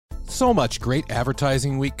So much great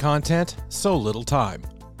Advertising Week content, so little time.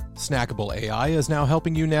 Snackable AI is now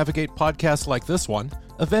helping you navigate podcasts like this one,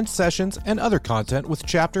 event sessions, and other content with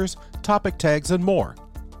chapters, topic tags, and more.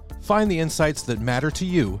 Find the insights that matter to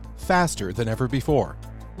you faster than ever before.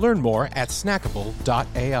 Learn more at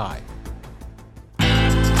snackable.ai.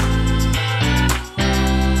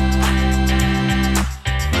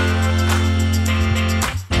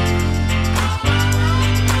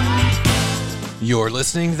 You're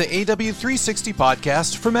listening to the AW360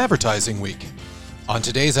 podcast from Advertising Week. On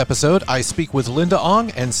today's episode, I speak with Linda Ong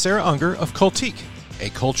and Sarah Unger of Cultique, a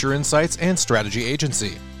culture insights and strategy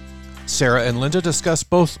agency. Sarah and Linda discuss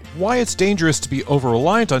both why it's dangerous to be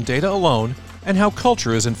over-reliant on data alone and how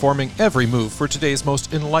culture is informing every move for today's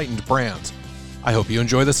most enlightened brands. I hope you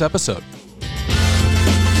enjoy this episode.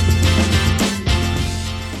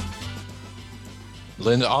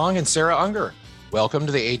 Linda Ong and Sarah Unger, welcome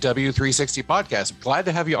to the AW360 podcast. Glad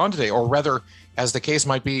to have you on today, or rather, as the case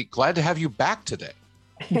might be, glad to have you back today.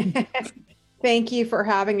 Thank you for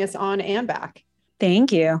having us on and back.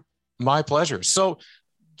 Thank you. My pleasure. So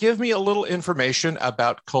give me a little information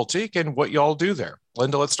about Cultique and what y'all do there.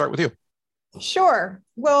 Linda, let's start with you. Sure.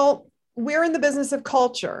 Well, we're in the business of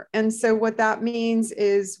culture. And so what that means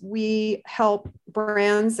is we help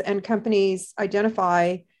brands and companies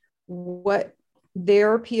identify what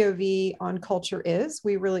their POV on culture is.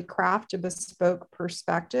 We really craft a bespoke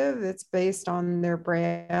perspective. It's based on their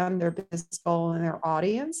brand, their business goal, and their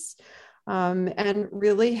audience, and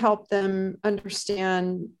really help them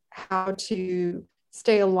understand how to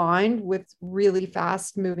stay aligned with really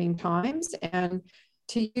fast moving times and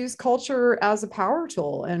to use culture as a power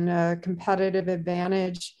tool and a competitive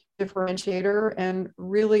advantage differentiator and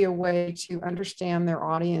really a way to understand their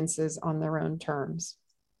audiences on their own terms.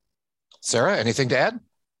 Sarah, anything to add?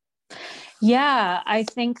 Yeah, I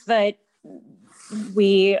think that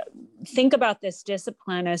we think about this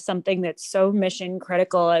discipline as something that's so mission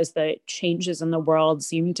critical as the changes in the world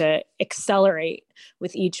seem to accelerate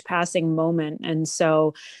with each passing moment. And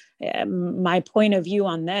so my point of view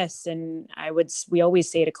on this, and we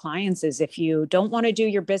always say to clients, is if you don't want to do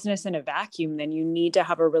your business in a vacuum, then you need to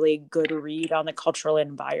have a really good read on the cultural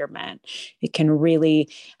environment. It can really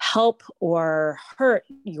help or hurt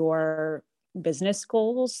your business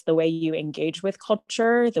goals, the way you engage with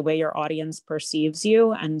culture, the way your audience perceives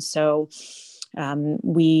you. And so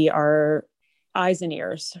we are eyes and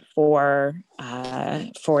ears for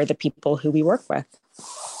the people who we work with.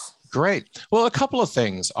 Great. Well, a couple of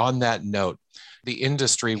things on that note. The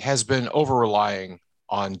industry has been over-relying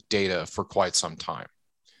on data for quite some time.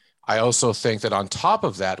 I also think that on top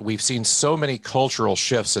of that, we've seen so many cultural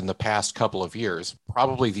shifts in the past couple of years,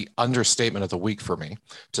 probably the understatement of the week for me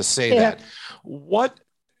to say that. What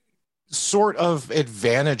sort of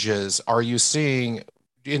advantages are you seeing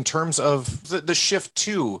in terms of the shift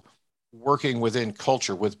to working within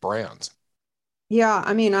culture with brands? Yeah,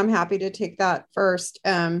 I mean, I'm happy to take that first.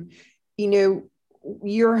 You're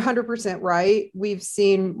 100% right. We've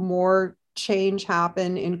seen more change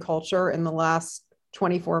happen in culture in the last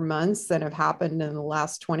 24 months than have happened in the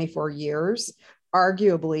last 24 years,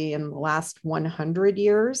 arguably in the last 100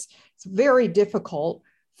 years. It's very difficult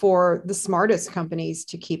for the smartest companies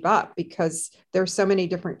to keep up because there's so many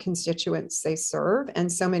different constituents they serve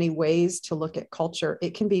and so many ways to look at culture.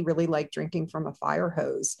 It can be really like drinking from a fire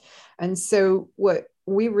hose. And so what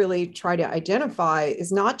we really try to identify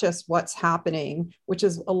is not just what's happening, which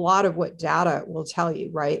is a lot of what data will tell you,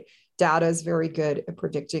 right? Data is very good at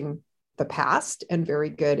predicting the past and very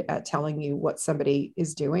good at telling you what somebody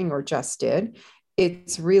is doing or just did.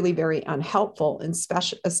 It's really very unhelpful, and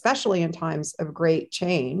especially in times of great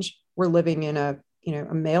change. We're living in a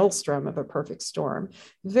maelstrom of a perfect storm.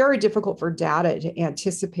 Very difficult for data to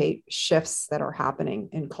anticipate shifts that are happening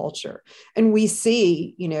in culture. And we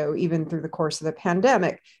see, even through the course of the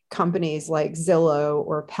pandemic, companies like Zillow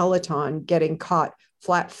or Peloton getting caught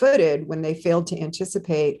flat-footed when they failed to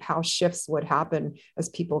anticipate how shifts would happen as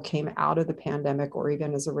people came out of the pandemic or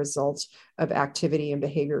even as a result of activity and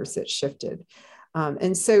behaviors that shifted.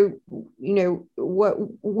 And so, what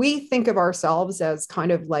we think of ourselves as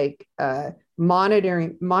kind of like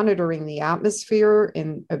monitoring the atmosphere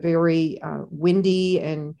in a very windy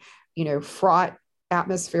and, fraught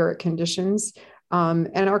atmospheric conditions.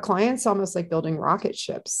 And our clients almost like building rocket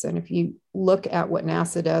ships. And if you look at what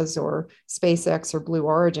NASA does or SpaceX or Blue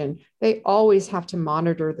Origin, they always have to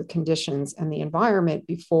monitor the conditions and the environment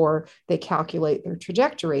before they calculate their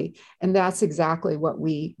trajectory. And that's exactly what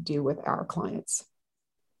we do with our clients.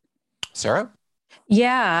 Sarah?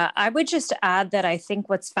 Yeah, I would just add that I think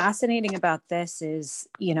what's fascinating about this is,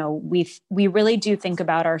 we really do think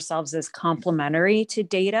about ourselves as complementary to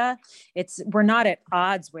data. We're not at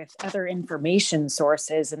odds with other information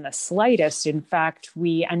sources in the slightest. In fact,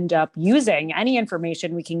 we end up using any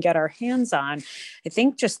information we can get our hands on. I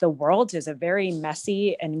think just the world is a very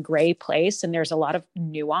messy and gray place, and there's a lot of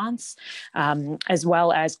nuance, as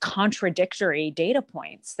well as contradictory data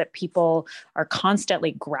points that people are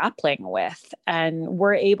constantly grappling with. And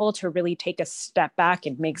we're able to really take a step back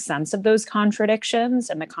and make sense of those contradictions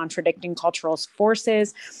and the contradicting cultural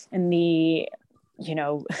forces and the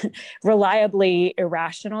reliably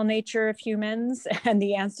irrational nature of humans and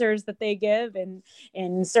the answers that they give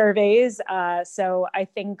in surveys. So I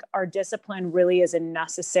think our discipline really is a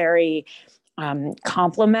necessary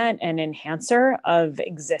complement and enhancer of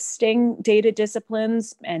existing data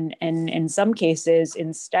disciplines, and in some cases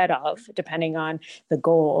instead of, depending on the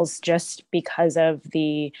goals, just because of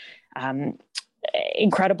the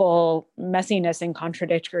incredible messiness and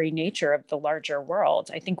contradictory nature of the larger world.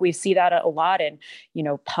 I think we see that a lot in,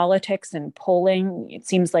 politics and polling. It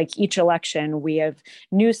seems like each election we have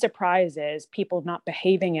new surprises, people not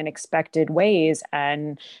behaving in expected ways.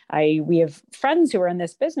 And we have friends who are in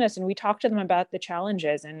this business and we talk to them about the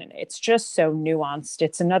challenges, and it's just so nuanced.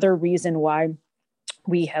 It's another reason why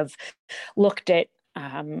we have looked at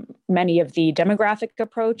many of the demographic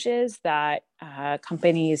approaches that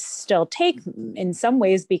companies still take in some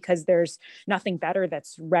ways, because there's nothing better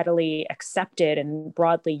that's readily accepted and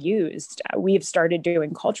broadly used. We've started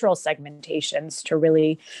doing cultural segmentations to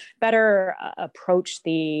really better approach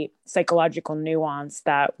the psychological nuance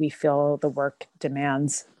that we feel the work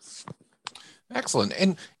demands. Excellent.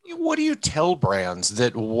 And what do you tell brands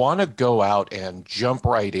that want to go out and jump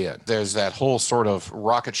right in? There's that whole sort of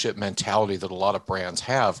rocket ship mentality that a lot of brands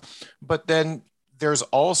have, but then there's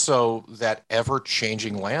also that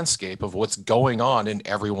ever-changing landscape of what's going on in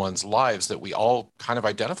everyone's lives that we all kind of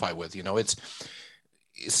identify with. It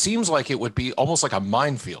seems like it would be almost like a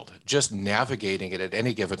minefield, just navigating it at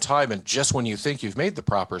any given time. And just when you think you've made the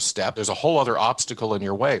proper step, there's a whole other obstacle in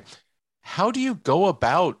your way. How do you go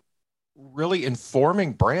about really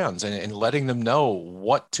informing brands and letting them know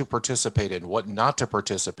what to participate in, what not to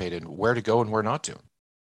participate in, where to go and where not to?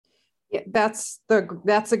 Yeah, that's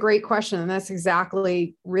a great question. And that's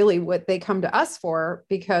exactly really what they come to us for,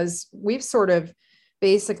 because we've sort of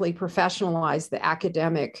basically professionalized the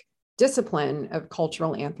academic discipline of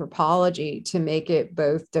cultural anthropology to make it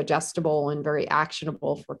both digestible and very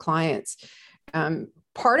actionable for clients.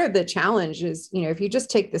 Part of the challenge is, if you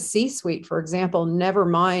just take the C-suite, for example, never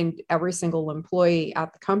mind every single employee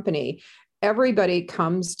at the company, everybody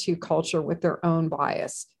comes to culture with their own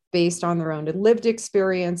bias based on their own lived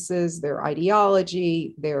experiences, their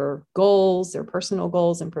ideology, their goals, their personal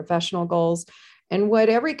goals and professional goals. And what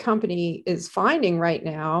every company is finding right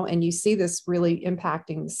now, and you see this really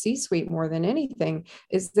impacting the C-suite more than anything,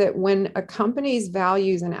 is that when a company's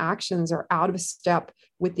values and actions are out of step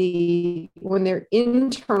with when their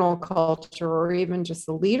internal culture or even just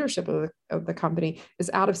the leadership of the company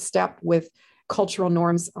is out of step with cultural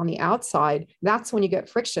norms on the outside, that's when you get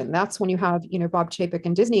friction. That's when you have, Bob Chapek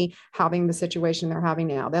and Disney having the situation they're having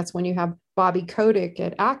now. That's when you have Bobby Kotick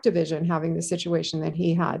at Activision having the situation that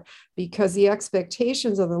he had, because the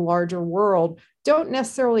expectations of the larger world don't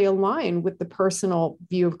necessarily align with the personal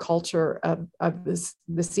view of culture of the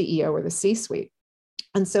CEO or the C-suite.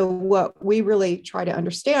 And so what we really try to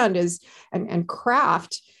understand is, and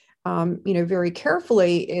craft, very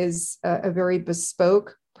carefully, is a very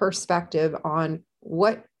bespoke perspective on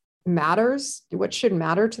what matters, what should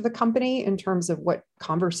matter to the company in terms of what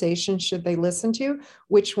conversations should they listen to,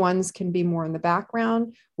 which ones can be more in the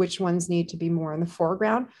background, which ones need to be more in the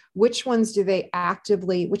foreground, which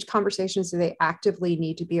conversations do they actively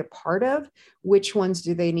need to be a part of, which ones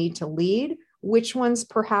do they need to lead, which ones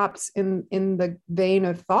perhaps in the vein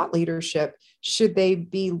of thought leadership should they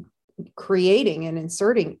be creating and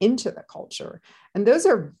inserting into the culture. And those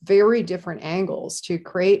are very different angles to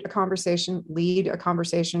create a conversation, lead a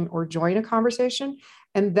conversation, or join a conversation.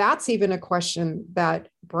 And that's even a question that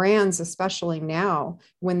brands, especially now,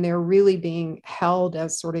 when they're really being held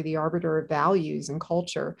as sort of the arbiter of values and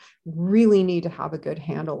culture, really need to have a good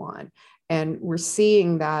handle on. And we're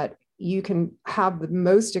seeing that you can have the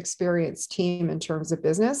most experienced team in terms of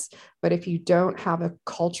business, but if you don't have a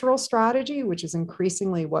cultural strategy, which is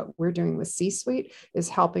increasingly what we're doing with C-suite, is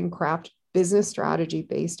helping craft business strategy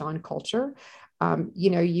based on culture,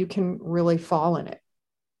 you can really fall in it.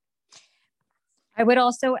 I would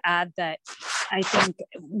also add that I think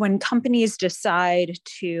when companies decide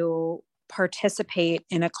to participate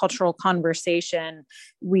in a cultural conversation,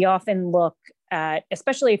 we often look at,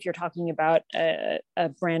 especially if you're talking about a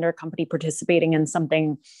brand or company participating in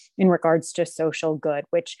something in regards to social good,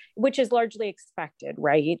 which is largely expected,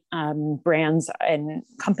 right? Brands and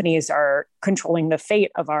companies are controlling the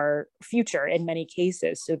fate of our future in many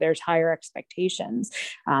cases. So there's higher expectations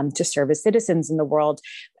to serve as citizens in the world.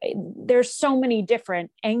 There's so many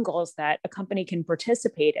different angles that a company can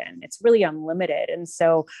participate in. It's really unlimited. And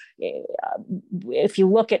so if you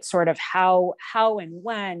look at sort of how and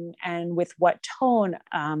when and with what tone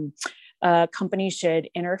companies should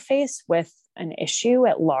interface with an issue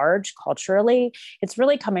at large culturally, it's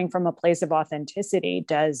really coming from a place of authenticity.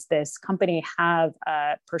 Does this company have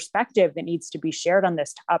a perspective that needs to be shared on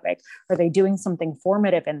this topic? Are they doing something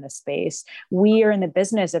formative in the space? We are in the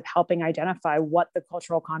business of helping identify what the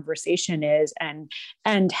cultural conversation is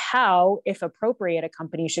and how, if appropriate, a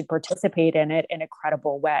company should participate in it in a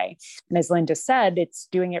credible way. And as Linda said, it's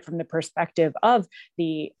doing it from the perspective of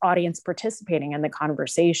the audience participating in the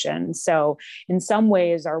conversation. So in some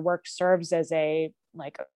ways, our work serves as a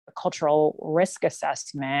cultural risk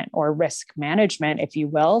assessment or risk management, if you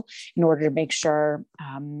will, in order to make sure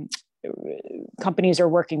companies are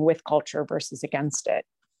working with culture versus against it.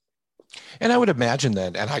 And I would imagine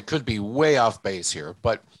that, and I could be way off base here,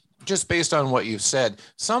 but just based on what you've said,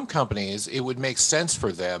 some companies, it would make sense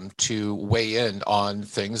for them to weigh in on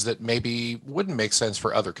things that maybe wouldn't make sense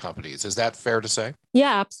for other companies. Is that fair to say?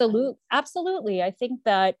 Yeah, absolutely. I think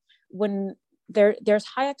that when there's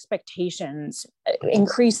high expectations,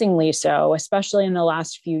 increasingly so, especially in the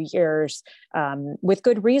last few years, with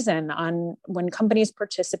good reason, on when companies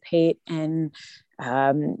participate in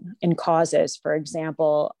causes. For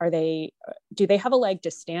example, do they have a leg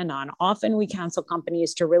to stand on? Often we counsel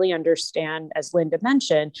companies to really understand, as Linda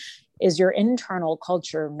mentioned, is your internal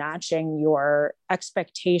culture matching your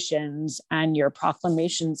expectations and your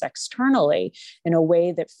proclamations externally in a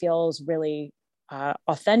way that feels really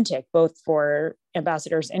authentic, both for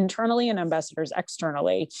ambassadors internally and ambassadors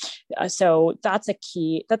externally. So that's a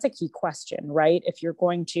key question, right? If you're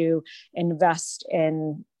going to invest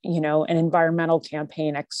in, an environmental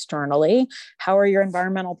campaign externally, how are your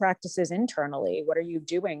environmental practices internally? What are you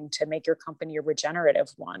doing to make your company a regenerative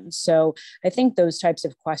one? So I think those types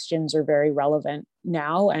of questions are very relevant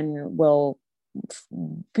now and will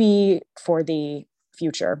be for the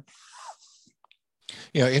future.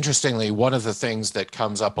 Interestingly, one of the things that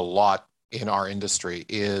comes up a lot in our industry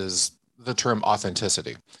is the term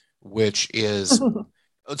authenticity, which is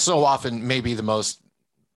so often maybe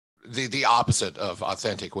the opposite of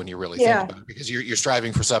authentic when you really think about it, because you're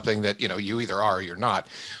striving for something that, you either are or you're not.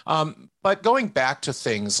 But going back to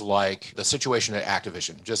things like the situation at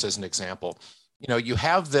Activision, just as an example, you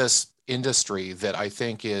have this industry that I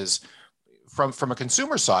think is, from a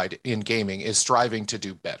consumer side in gaming, is striving to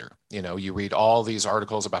do better. You read all these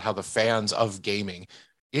articles about how the fans of gaming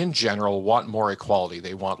in general want more equality.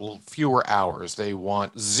 They want fewer hours. They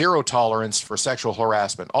want zero tolerance for sexual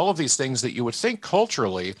harassment. All of these things that you would think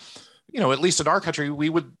culturally, at least in our country, we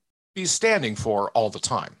would be standing for all the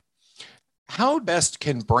time. How best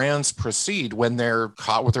can brands proceed when they're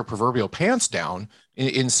caught with their proverbial pants down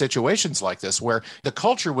in situations like this, where the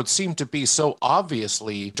culture would seem to be so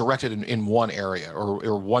obviously directed in one area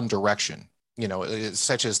or one direction,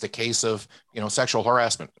 such as the case of, sexual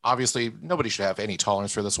harassment? Obviously, nobody should have any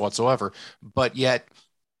tolerance for this whatsoever, but yet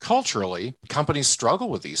culturally, companies struggle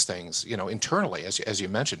with these things, internally, as you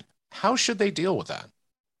mentioned. How should they deal with that?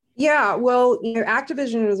 Yeah, well,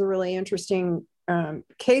 Activision is a really interesting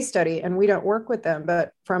case study, and we don't work with them,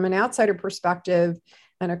 but from an outsider perspective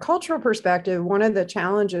and a cultural perspective, one of the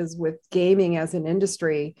challenges with gaming as an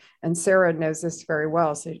industry, and Sarah knows this very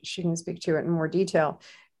well, so she can speak to it in more detail,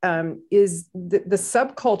 is the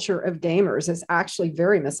subculture of gamers is actually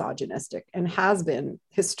very misogynistic and has been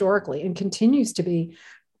historically and continues to be.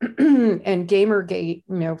 And Gamergate,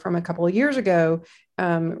 from a couple of years ago,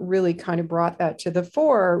 really kind of brought that to the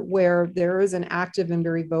fore, where there is an active and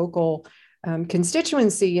very vocal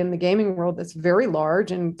constituency in the gaming world that's very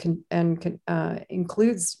large and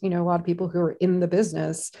includes, a lot of people who are in the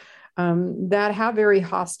business that have very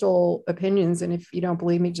hostile opinions. And if you don't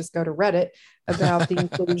believe me, just go to Reddit about the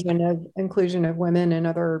inclusion of women and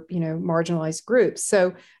other, marginalized groups.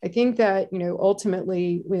 So I think that,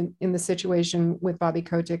 ultimately in the situation with Bobby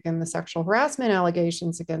Kotick and the sexual harassment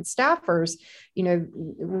allegations against staffers,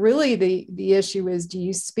 really the issue is,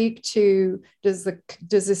 does the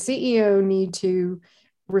CEO need to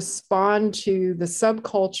respond to the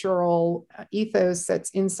subcultural ethos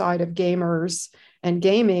that's inside of gamers and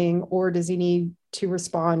gaming, or does he need to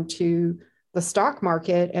respond to the stock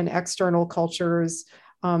market and external cultures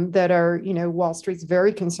that are, Wall Street's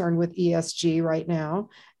very concerned with ESG right now,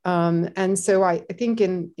 And so I think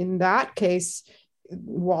in that case,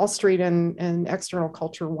 Wall Street and external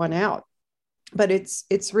culture won out. But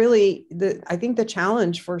it's really I think the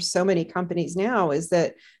challenge for so many companies now is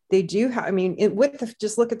that they do have, I mean,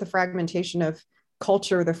 just look at the fragmentation of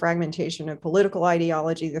culture, the fragmentation of political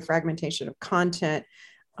ideology, the fragmentation of content.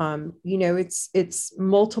 It's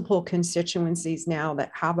multiple constituencies now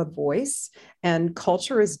that have a voice, and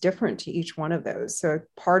culture is different to each one of those. So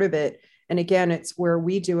part of it, and again, it's where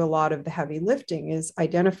we do a lot of the heavy lifting, is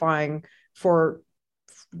identifying for,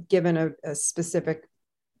 given a specific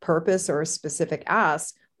purpose or a specific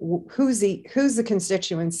ask, who's the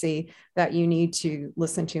constituency that you need to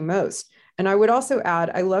listen to most. And I would also add,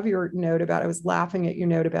 I love your note about, I was laughing at your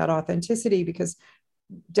note about authenticity, because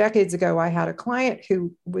decades ago, I had a client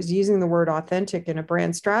who was using the word authentic in a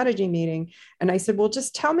brand strategy meeting. And I said, well,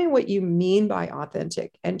 just tell me what you mean by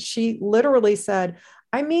authentic. And she literally said,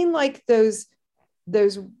 I mean, like those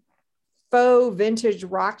faux vintage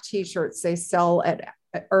rock t-shirts they sell at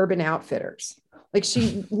Urban Outfitters. Like,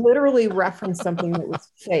 she literally referenced something that was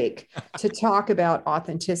fake to talk about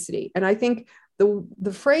authenticity. And I think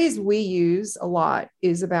the phrase we use a lot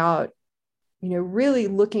is about, really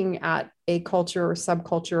looking at a culture or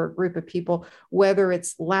subculture or group of people, whether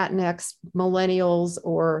it's Latinx, millennials,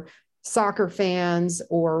 or soccer fans,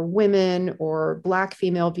 or women, or Black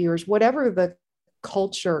female viewers, whatever the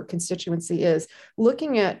culture constituency is,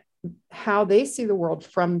 looking at how they see the world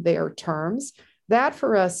from their terms. That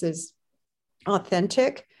for us is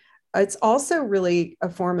authentic. It's also really a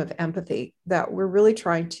form of empathy that we're really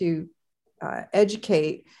trying to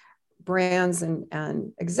educate brands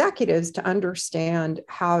and executives to understand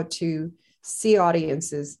how to see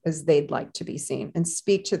audiences as they'd like to be seen, and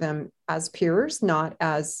speak to them as peers, not to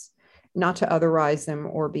otherize them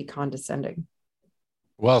or be condescending.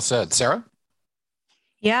 Well said. Sarah?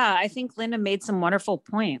 Yeah, I think Linda made some wonderful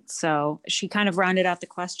points. So she kind of rounded out the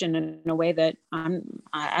question in a way that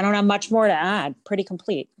I don't have much more to add. Pretty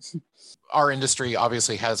complete. Our industry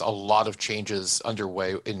obviously has a lot of changes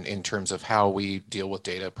underway in terms of how we deal with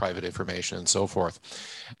data, private information, and so forth.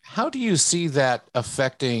 How do you see that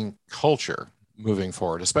affecting culture moving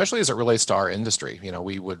forward, especially as it relates to our industry?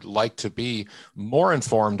 We would like to be more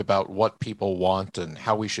informed about what people want and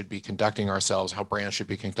how we should be conducting ourselves, how brands should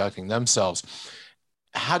be conducting themselves.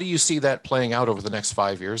 How do you see that playing out over the next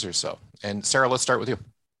 5 years or so? And Sarah, let's start with you.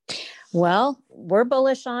 Well, we're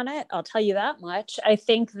bullish on it. I'll tell you that much. I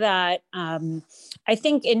think that, I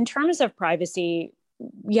think in terms of privacy,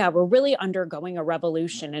 yeah, we're really undergoing a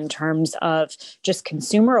revolution in terms of just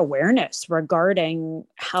consumer awareness regarding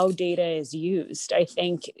how data is used. I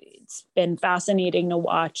think it's been fascinating to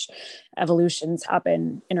watch evolutions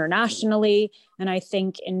happen internationally. And I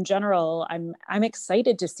think in general, I'm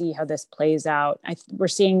excited to see how this plays out. We're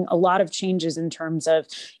seeing a lot of changes in terms of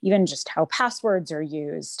even just how passwords are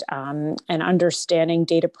used, and understanding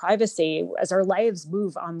data privacy as our lives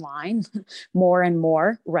move online more and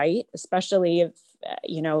more, right? Especially if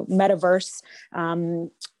metaverse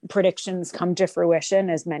predictions come to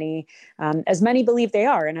fruition, as many believe they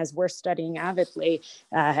are, and as we're studying avidly,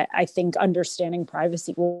 I think understanding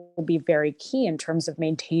privacy will be very key in terms of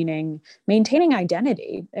maintaining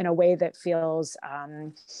identity in a way that feels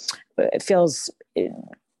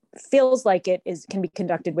like it can be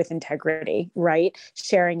conducted with integrity, right?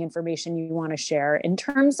 Sharing information you want to share. In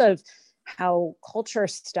terms of how culture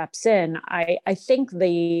steps in, I think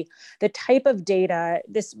the type of data,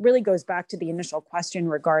 this really goes back to the initial question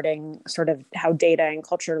regarding sort of how data and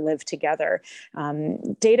culture live together.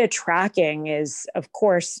 Data tracking is, of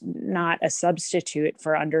course, not a substitute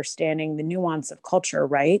for understanding the nuance of culture,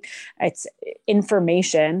 right? It's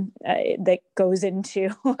information that goes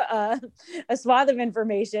into a swath of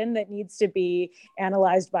information that needs to be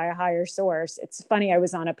analyzed by a higher source. It's funny, I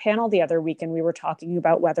was on a panel the other week and we were talking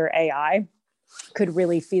about whether AI could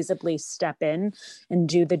really feasibly step in and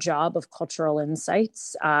do the job of cultural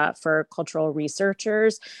insights for cultural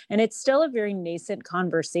researchers. And it's still a very nascent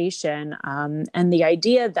conversation. And the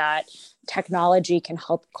idea that technology can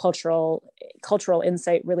help cultural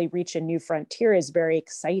insight really reach a new frontier is very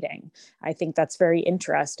exciting. I think that's very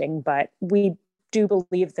interesting, but we do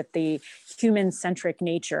believe that the human-centric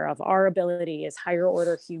nature of our ability as higher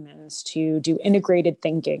order humans to do integrated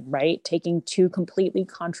thinking, right? Taking two completely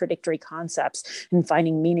contradictory concepts and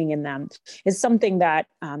finding meaning in them is something that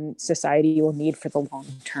society will need for the long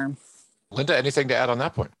term. Linda, anything to add on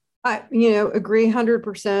that point? I agree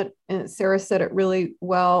 100%. And Sarah said it really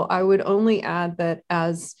well. I would only add that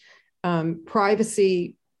as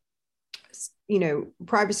privacy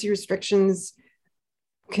restrictions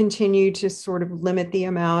continue to sort of limit the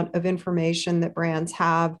amount of information that brands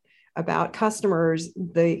have about customers,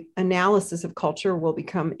 the analysis of culture will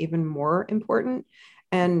become even more important.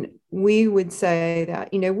 And we would say that,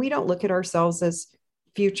 we don't look at ourselves as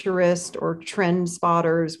futurist or trend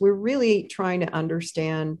spotters. We're really trying to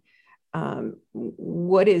understand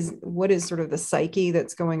what is sort of the psyche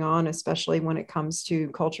that's going on, especially when it comes to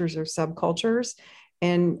cultures or subcultures.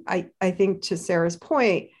 And I think, to Sarah's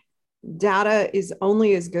point, data is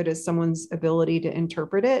only as good as someone's ability to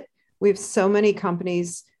interpret it. We have so many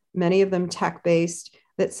companies, many of them tech-based,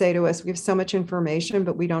 that say to us, we have so much information,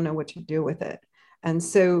 but we don't know what to do with it. And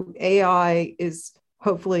so AI is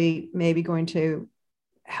hopefully maybe going to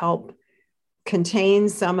help contain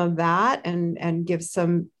some of that and give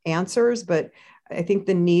some answers. But I think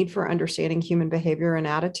the need for understanding human behavior and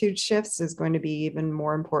attitude shifts is going to be even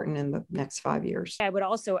more important in the next 5 years. I would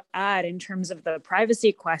also add, in terms of the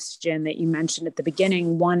privacy question that you mentioned at the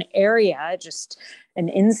beginning, one area, just an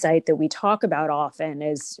insight that we talk about often,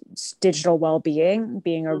 is digital well-being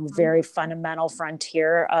being a very fundamental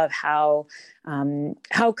frontier of how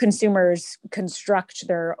consumers construct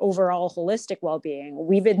their overall holistic well-being.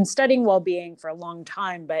 We've been studying well-being for a long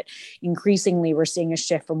time, but increasingly we're seeing a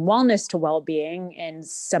shift from wellness to well-being in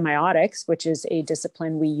semiotics, which is a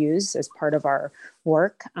discipline we use as part of our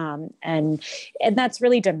work. And that's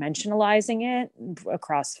really dimensionalizing it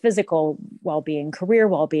across physical well-being, career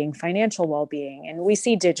well-being, financial well-being. And we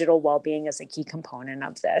see digital well-being as a key component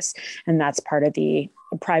of this. And that's part of the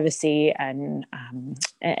privacy and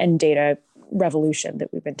data revolution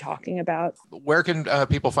that we've been talking about. Where can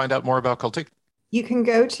people find out more about Cultique? You can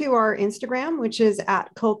go to our Instagram, which is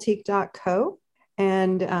 @cultique.co.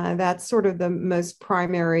 And that's sort of the most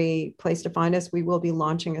primary place to find us. We will be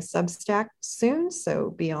launching a Substack soon,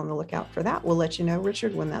 so be on the lookout for that. We'll let you know,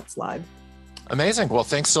 Richard, when that's live. Amazing. Well,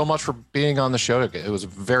 thanks so much for being on the show. It was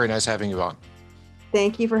very nice having you on.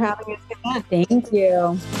 Thank you for having us again. Thank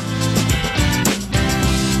you.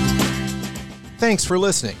 Thanks for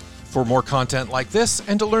listening. For more content like this,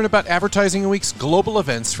 and to learn about Advertising Week's global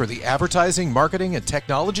events for the advertising, marketing, and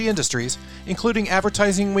technology industries, including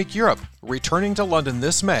Advertising Week Europe, returning to London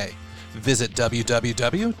this May, visit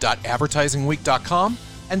www.advertisingweek.com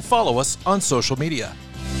and follow us on social media.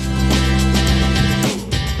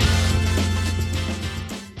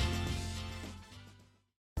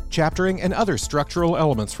 Chaptering and other structural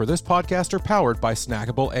elements for this podcast are powered by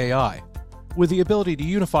Snackable AI. With the ability to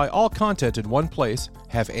unify all content in one place,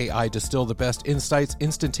 have AI distill the best insights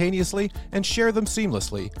instantaneously, and share them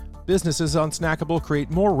seamlessly, businesses on Snackable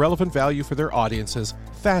create more relevant value for their audiences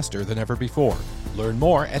faster than ever before. Learn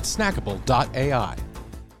more at snackable.ai.